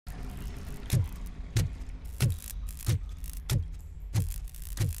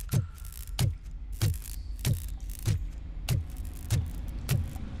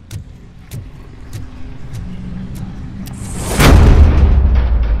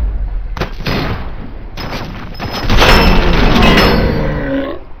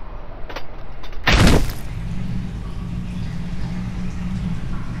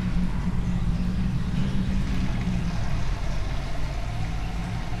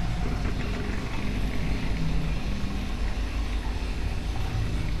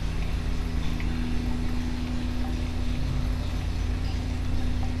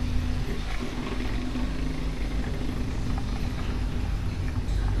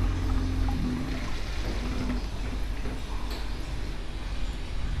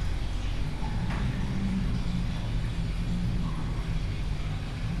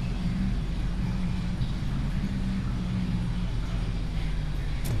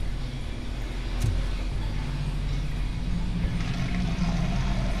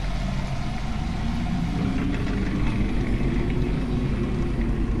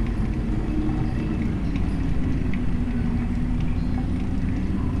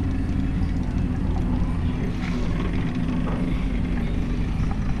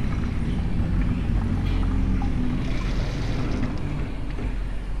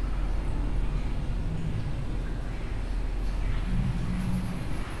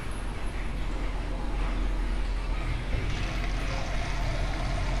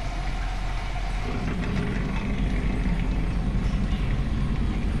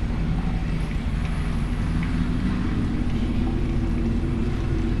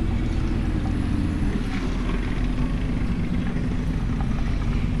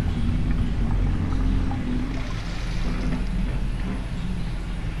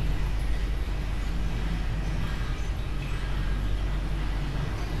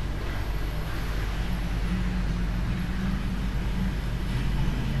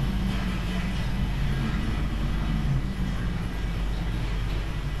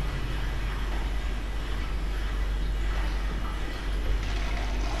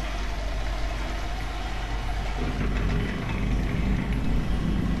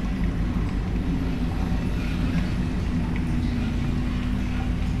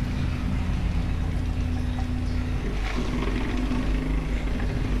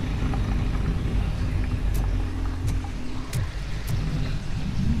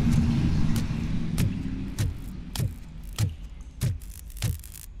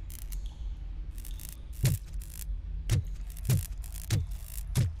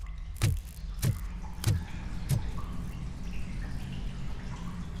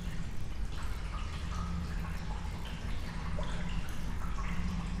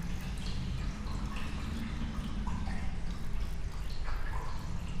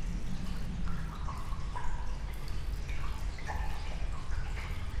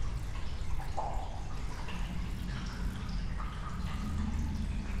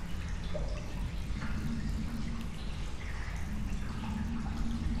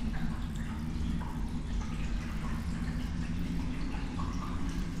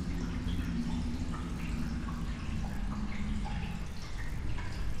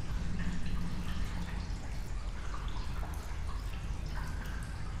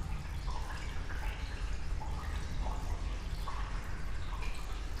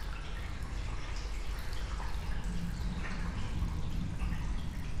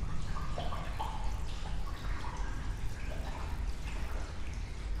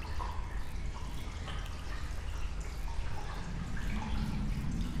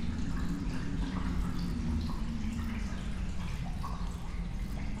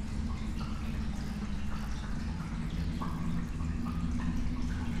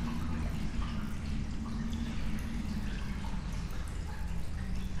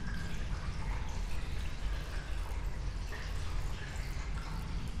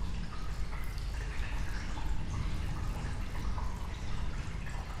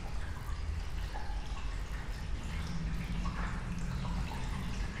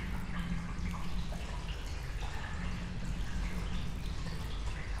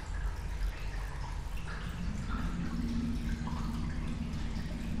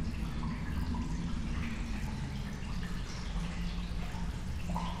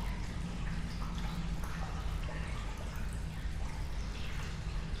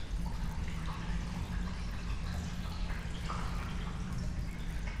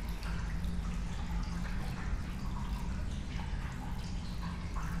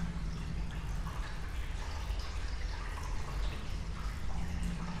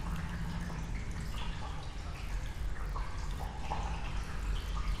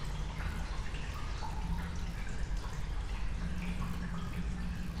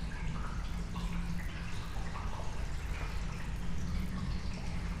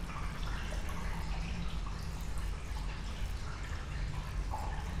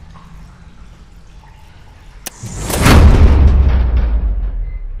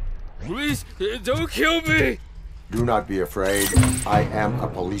Don't kill me! Do not be afraid. I am a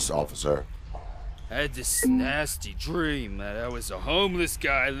police officer. I had this nasty dream that I was a homeless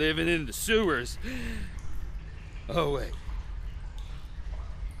guy living in the sewers. Oh, wait.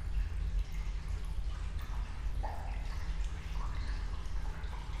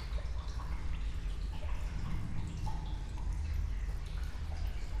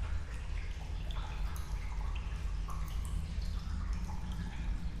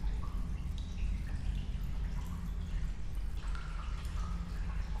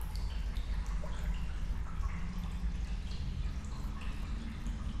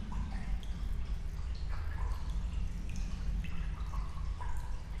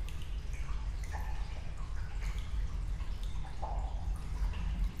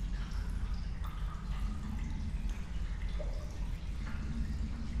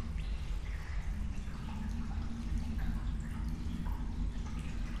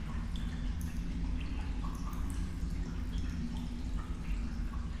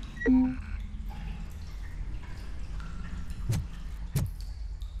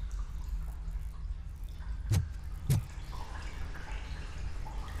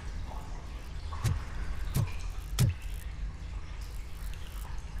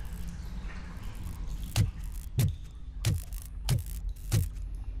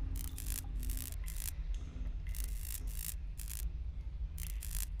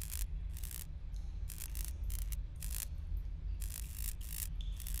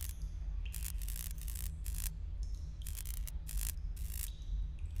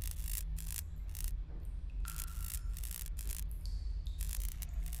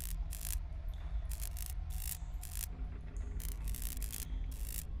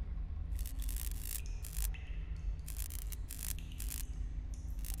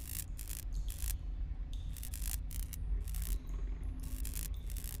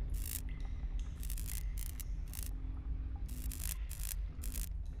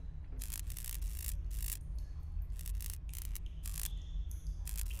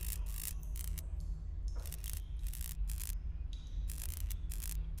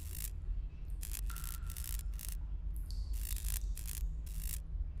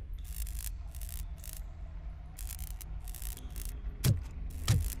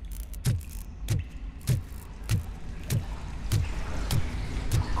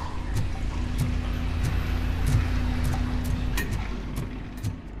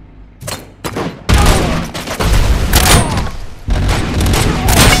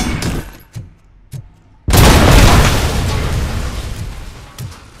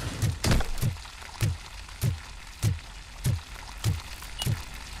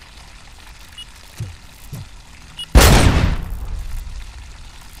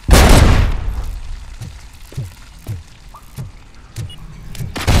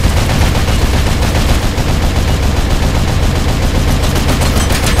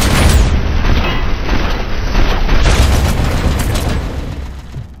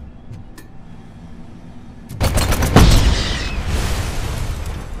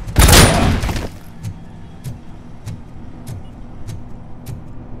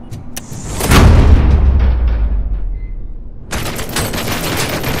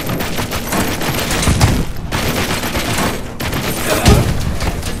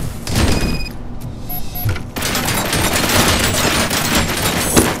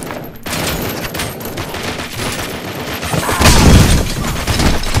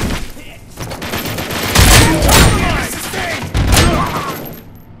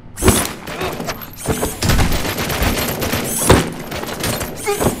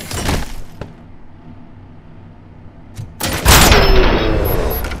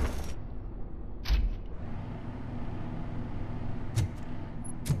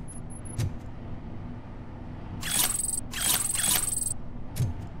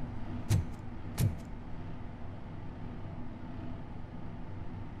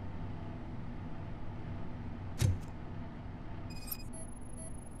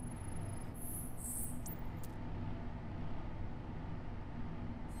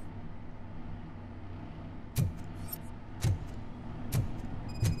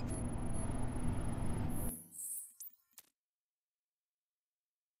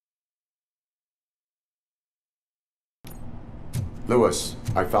 Lewis,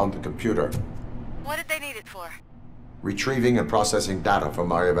 I found the computer. What did they need it for? Retrieving and processing data from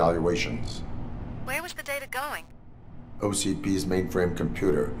my evaluations. Where was the data going? OCP's mainframe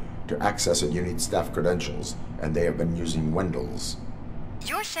computer. To access it, you need staff credentials, and they have been using Wendell's.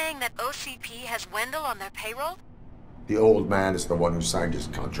 You're saying that OCP has Wendell on their payroll? The old man is the one who signed his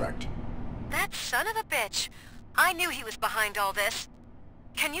contract. That son of a bitch. I knew he was behind all this.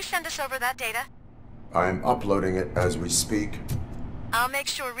 Can you send us over that data? I'm uploading it as we speak. I'll make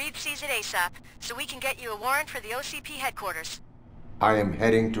sure Reed sees it ASAP, so we can get you a warrant for the OCP headquarters. I am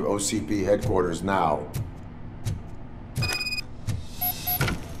heading to OCP headquarters now.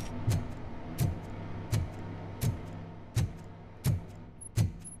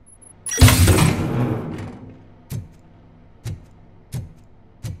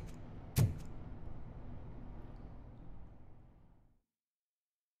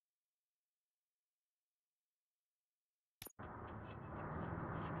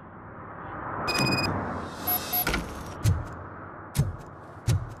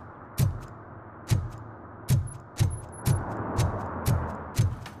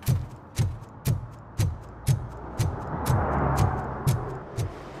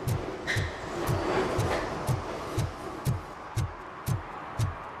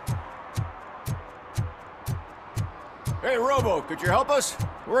 Hey, Robo, could you help us?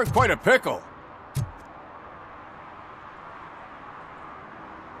 We're in quite a pickle.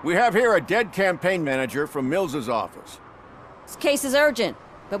 We have here a dead campaign manager from Mills's office. This case is urgent,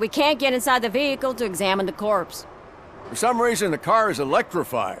 but we can't get inside the vehicle to examine the corpse. For some reason, the car is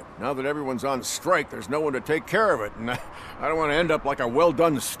electrified. Now that everyone's on strike, there's no one to take care of it, and I don't want to end up like a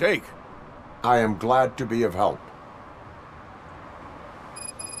well-done steak. I am glad to be of help.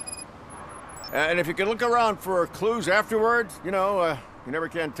 And if you could look around for clues afterwards, you know, you never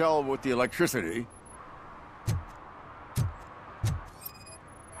can tell with the electricity.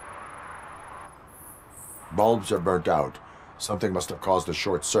 Bulbs are burnt out. Something must have caused a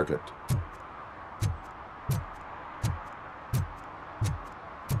short circuit.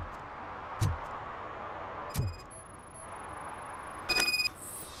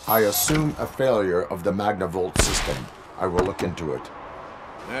 I assume a failure of the Magnavolt system. I will look into it.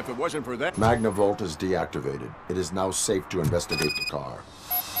 And if it wasn't for that... Magnavolt is deactivated. It is now safe to investigate the car.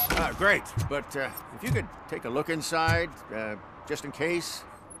 Great. But if you could take a look inside, just in case.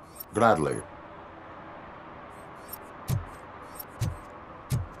 Gladly.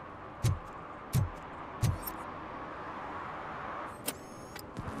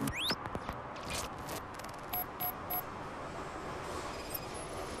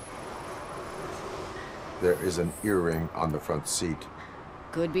 There is an earring on the front seat.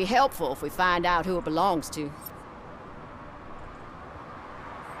 Could be helpful if we find out who it belongs to.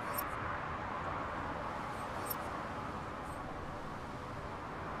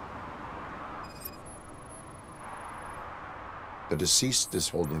 The deceased is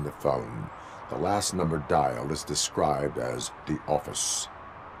holding the phone. The last number dialed is described as the office.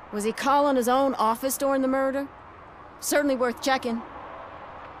 Was he calling his own office during the murder? Certainly worth checking.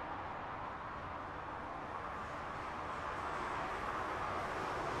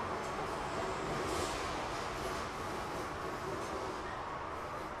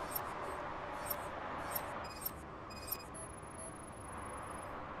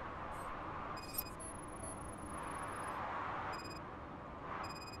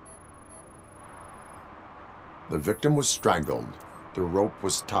 The victim was strangled. The rope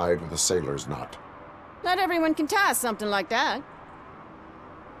was tied with a sailor's knot. Not everyone can tie something like that.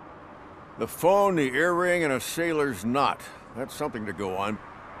 The phone, the earring, and a sailor's knot. That's something to go on.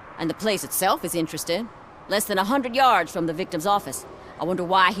 And the place itself is interesting. Less than 100 yards from the victim's office. I wonder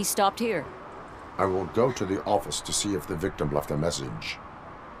why he stopped here. I will go to the office to see if the victim left a message.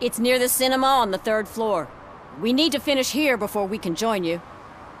 It's near the cinema on the 3rd floor. We need to finish here before we can join you.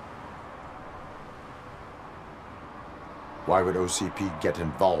 Why would OCP get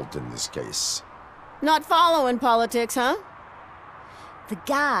involved in this case? Not following politics, huh? The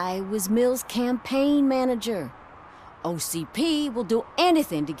guy was Mills' campaign manager. OCP will do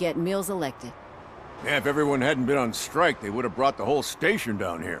anything to get Mills elected. Yeah, if everyone hadn't been on strike, they would have brought the whole station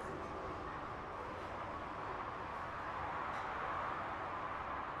down here.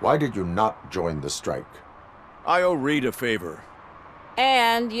 Why did you not join the strike? I owe Reed a favor.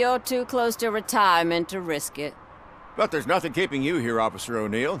 And you're too close to retirement to risk it. But there's nothing keeping you here, Officer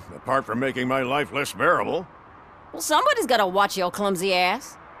O'Neill, apart from making my life less bearable. Well, somebody's gotta watch your clumsy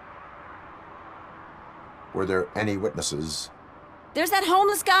ass. Were there any witnesses? There's that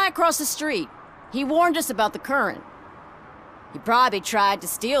homeless guy across the street. He warned us about the current. He probably tried to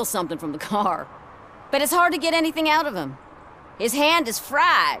steal something from the car. But it's hard to get anything out of him. His hand is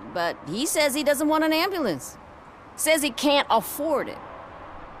fried, but he says he doesn't want an ambulance. Says he can't afford it.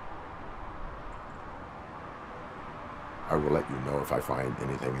 I will let you know if I find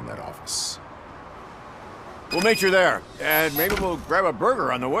anything in that office. We'll meet you there, and maybe we'll grab a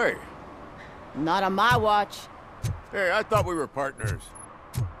burger on the way. Not on my watch. Hey, I thought we were partners.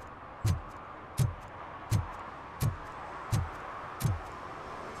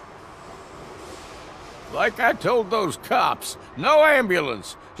 Like I told those cops, no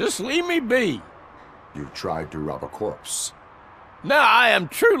ambulance. Just leave me be. You tried to rob a corpse. Now I am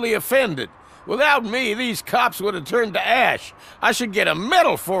truly offended. Without me, these cops would have turned to ash. I should get a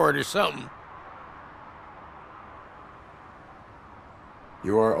medal for it or something.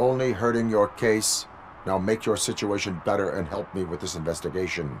 You are only hurting your case. Now make your situation better and help me with this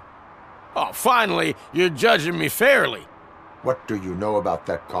investigation. Oh, finally, you're judging me fairly. What do you know about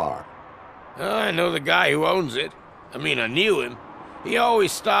that car? I know the guy who owns it. I mean, I knew him. He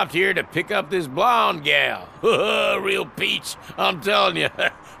always stopped here to pick up this blonde gal. Real peach, I'm telling you.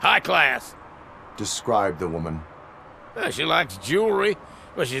 High class. Describe the woman. She likes jewelry,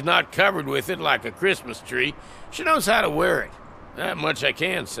 but she's not covered with it like a Christmas tree. She knows how to wear it. That much I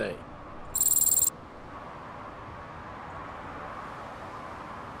can say.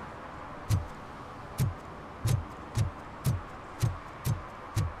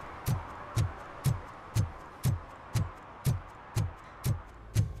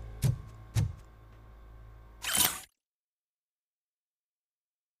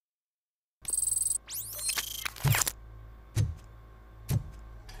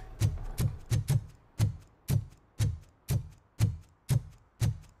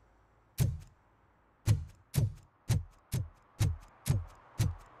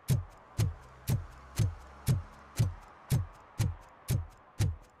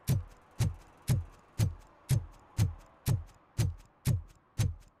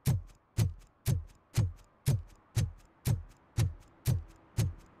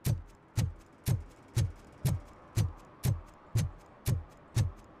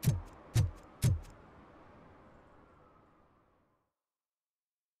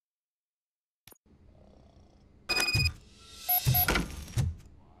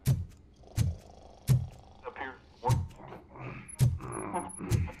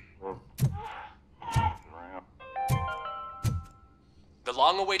 The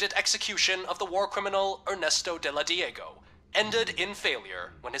long-awaited execution of the war criminal Ernesto de la Diego ended in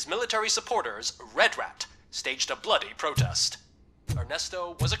failure when his military supporters, Red Rat, staged a bloody protest.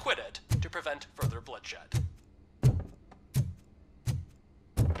 Ernesto was acquitted to prevent further bloodshed.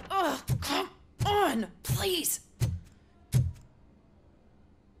 Ugh, come on, please.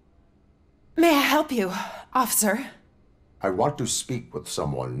 May I help you, officer? I want to speak with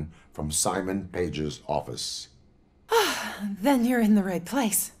someone from Simon Page's office. Then you're in the right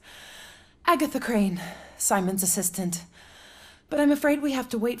place. Agatha Crane, Simon's assistant. But I'm afraid we have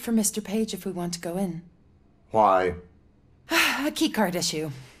to wait for Mr. Page if we want to go in. Why? A keycard issue.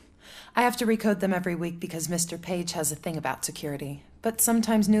 I have to recode them every week because Mr. Page has a thing about security. But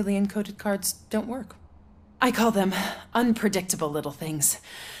sometimes newly encoded cards don't work. I call them unpredictable little things.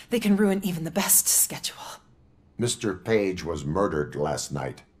 They can ruin even the best schedule. Mr. Page was murdered last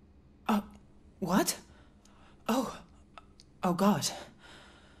night. What? Oh God.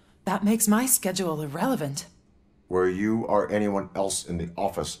 That makes my schedule irrelevant. Were you or anyone else in the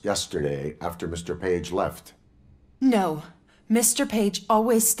office yesterday after Mr. Page left? No. Mr. Page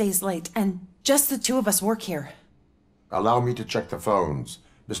always stays late, and just the two of us work here. Allow me to check the phones.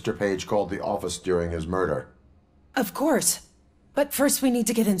 Mr. Page called the office during his murder. Of course. But first we need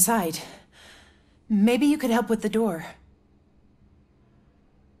to get inside. Maybe you could help with the door.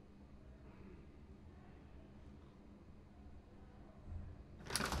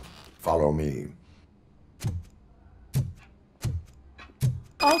 Follow me.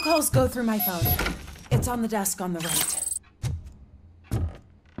 All calls go through my phone. It's on the desk on the right.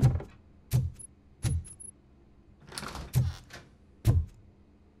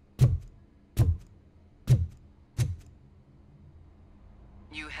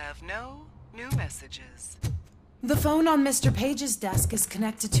 You have no new messages. The phone on Mr. Page's desk is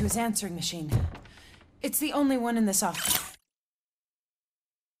connected to his answering machine. It's the only one in this office.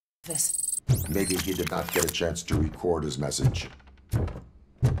 Maybe he did not get a chance to record his message.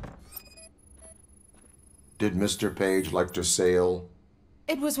 Did Mr. Page like to sail?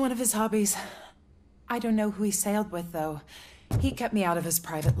 It was one of his hobbies. I don't know who he sailed with, though. He kept me out of his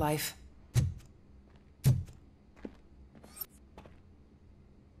private life.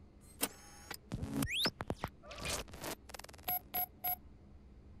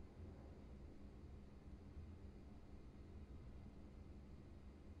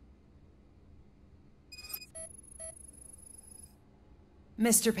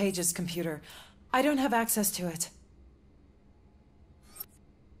 Mr. Page's computer. I don't have access to it.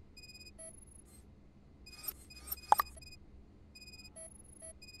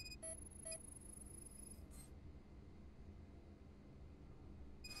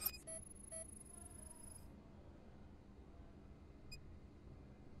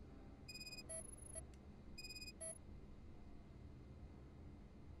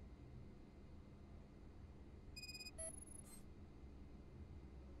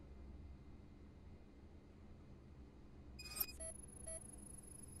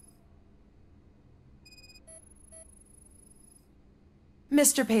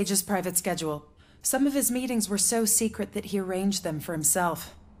 Mr. Page's private schedule. Some of his meetings were so secret that he arranged them for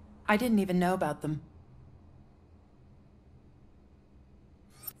himself. I didn't even know about them.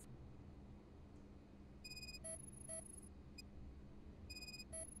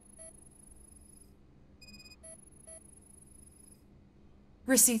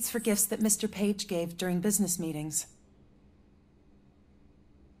 Receipts for gifts that Mr. Page gave during business meetings.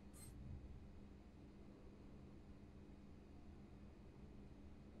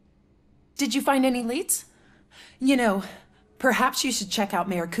 Did you find any leads? You know, perhaps you should check out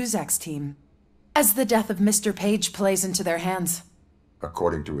Mayor Kuzak's team, as the death of Mr. Page plays into their hands.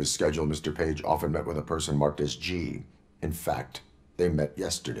 According to his schedule, Mr. Page often met with a person marked as G. In fact, they met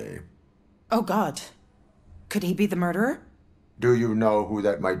yesterday. Oh God. Could he be the murderer? Do you know who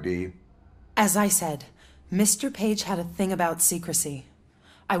that might be? As I said, Mr. Page had a thing about secrecy.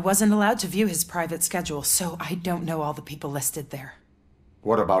 I wasn't allowed to view his private schedule, so I don't know all the people listed there.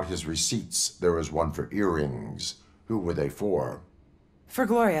 What about his receipts? There was one for earrings. Who were they for? For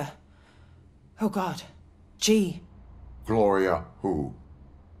Gloria. Oh God. G. Gloria who?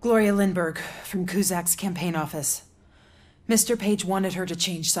 Gloria Lindbergh, from Kuzak's campaign office. Mr. Page wanted her to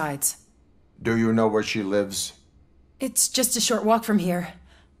change sides. Do you know where she lives? It's just a short walk from here.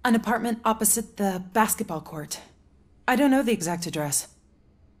 An apartment opposite the basketball court. I don't know the exact address.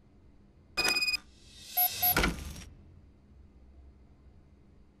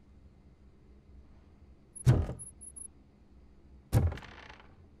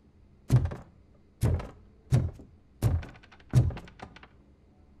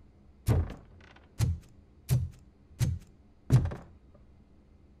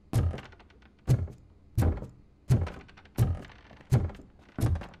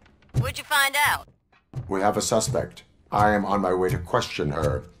 What'd you find out? We have a suspect. I am on my way to question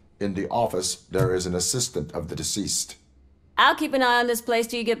her. In the office, there is an assistant of the deceased. I'll keep an eye on this place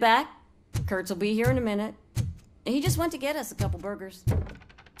till you get back. Kurtz will be here in a minute. He just went to get us a couple burgers.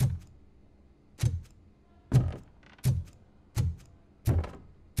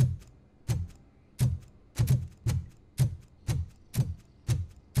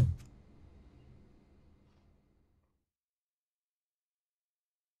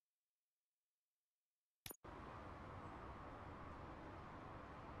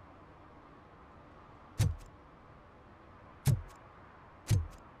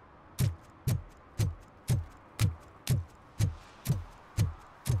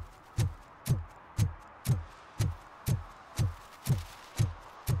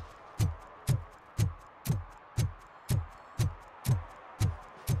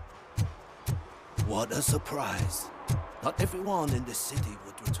 What a surprise. Not everyone in the city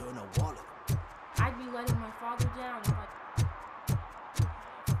would return a wallet. I'd be letting my father down if I...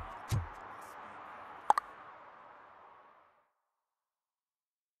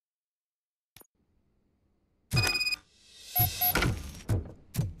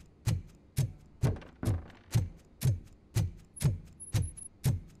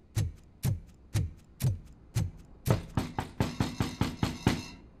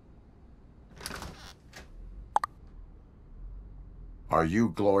 Are you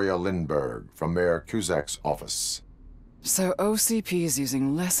Gloria Lindbergh from Mayor Kuzak's office? So OCP is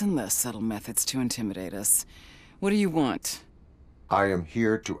using less and less subtle methods to intimidate us. What do you want? I am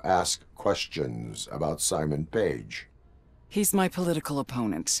here to ask questions about Simon Page. He's my political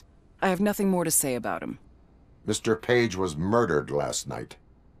opponent. I have nothing more to say about him. Mr. Page was murdered last night.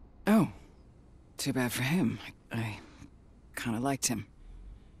 Oh. Too bad for him. I kinda liked him.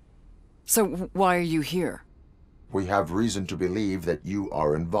 So why are you here? We have reason to believe that you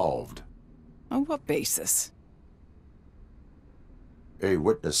are involved. On what basis? A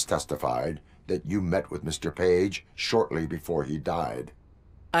witness testified that you met with Mr. Page shortly before he died.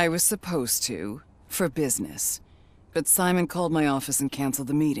 I was supposed to, for business. But Simon called my office and canceled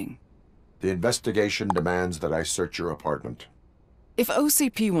the meeting. The investigation demands that I search your apartment. If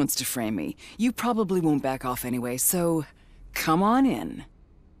OCP wants to frame me, you probably won't back off anyway, so come on in.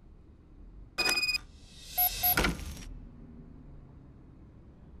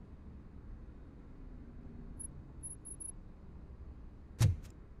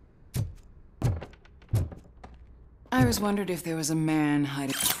 I always wondered if there was a man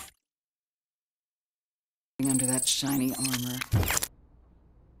hiding under that shiny armor.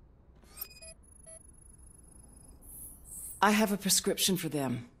 I have a prescription for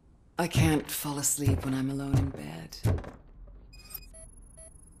them. I can't fall asleep when I'm alone in bed.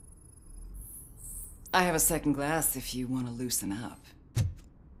 I have a second glass if you want to loosen up.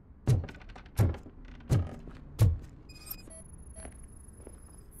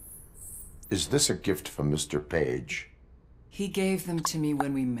 Is this a gift from Mr. Page? He gave them to me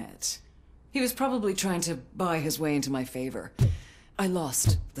when we met. He was probably trying to buy his way into my favor. I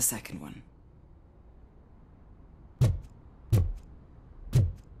lost the second one.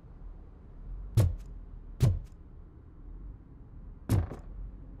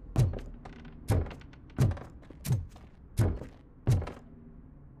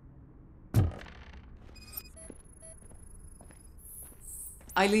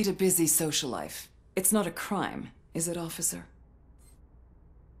 I lead a busy social life. It's not a crime, is it, officer?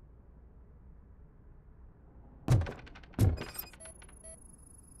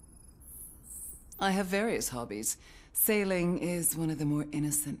 I have various hobbies. Sailing is one of the more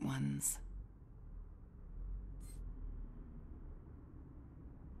innocent ones.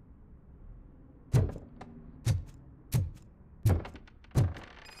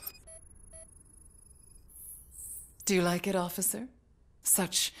 Do you like it, officer?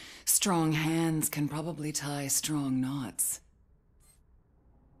 Such strong hands can probably tie strong knots.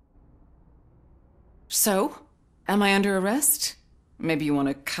 So, am I under arrest? Maybe you want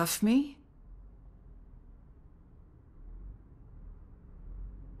to cuff me?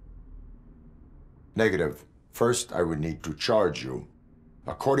 Negative. First, I would need to charge you.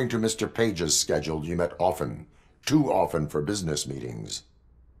 According to Mr. Page's schedule, you met often. Too often for business meetings.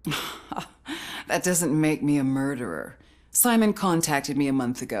 That doesn't make me a murderer. Simon contacted me a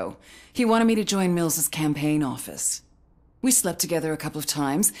month ago. He wanted me to join Mills's campaign office. We slept together a couple of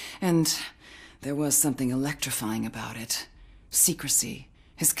times, and there was something electrifying about it. Secrecy,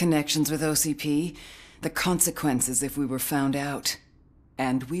 his connections with OCP, the consequences if we were found out.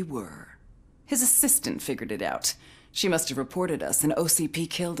 And we were. His assistant figured it out. She must have reported us, and OCP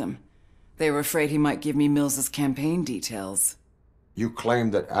killed him. They were afraid he might give me Mills's campaign details. You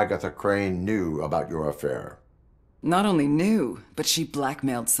claimed that Agatha Crane knew about your affair. Not only knew, but she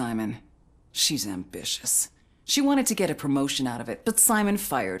blackmailed Simon. She's ambitious. She wanted to get a promotion out of it, but Simon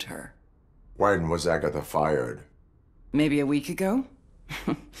fired her. When was Agatha fired? Maybe a week ago?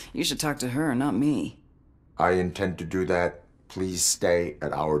 You should talk to her, not me. I intend to do that. Please stay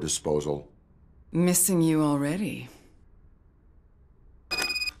at our disposal. Missing you already.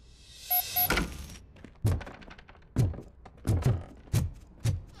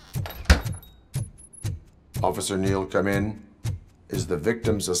 Officer Neal, come in. Is the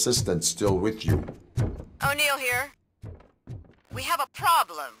victim's assistant still with you? O'Neill here. We have a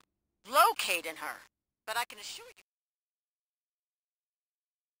problem locating her, but I can assure you...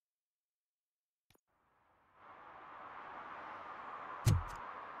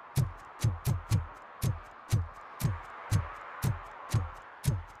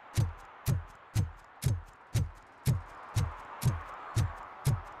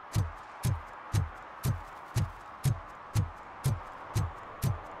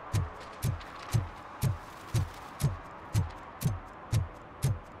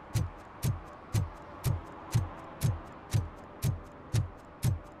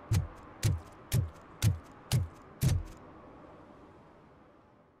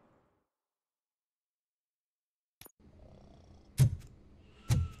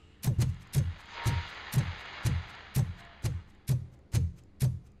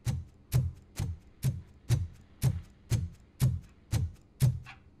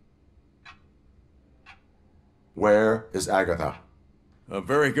 Where is Agatha? A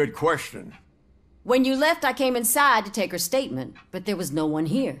very good question. When you left, I came inside to take her statement, but there was no one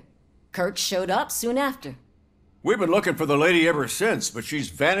here. Kurt showed up soon after. We've been looking for the lady ever since, but she's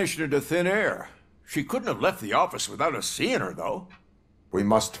vanished into thin air. She couldn't have left the office without us seeing her, though. We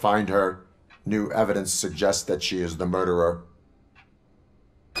must find her. New evidence suggests that she is the murderer.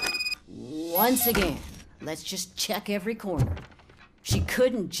 Once again, let's just check every corner. She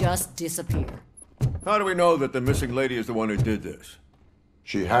couldn't just disappear. How do we know that the missing lady is the one who did this?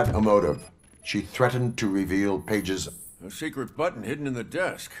 She had a motive. She threatened to reveal Page's... A secret button hidden in the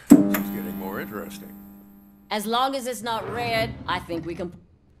desk. This is getting more interesting. As long as it's not red, I think we can...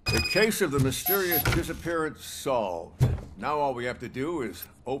 The case of the mysterious disappearance solved. Now all we have to do is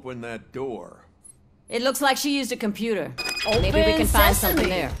open that door. It looks like she used a computer. Maybe we can find something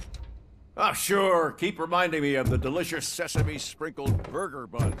there. Ah, sure. Keep reminding me of the delicious sesame-sprinkled burger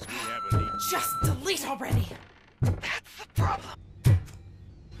buns we haven't eaten. Just delete already! That's the problem.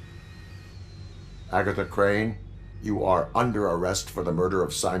 Agatha Crane, you are under arrest for the murder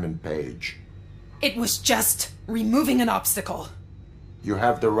of Simon Page. It was just removing an obstacle. You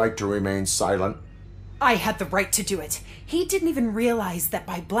have the right to remain silent. I had the right to do it. He didn't even realize that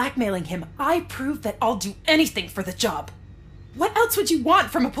by blackmailing him, I proved that I'll do anything for the job. What else would you want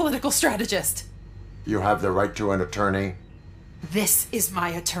from a political strategist? You have the right to an attorney. This is my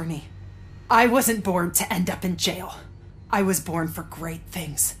attorney. I wasn't born to end up in jail. I was born for great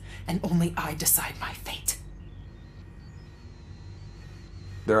things, and only I decide my fate.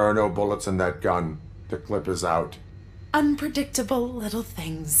 There are no bullets in that gun. The clip is out. Unpredictable little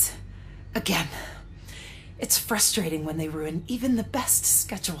things. Again, it's frustrating when they ruin even the best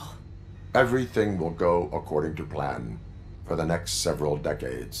schedule. Everything will go according to plan for the next several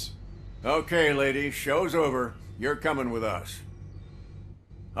decades. Okay, lady, show's over. You're coming with us.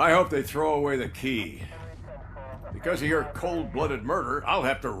 I hope they throw away the key. Because of your cold-blooded murder, I'll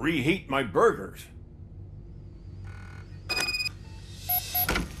have to reheat my burgers.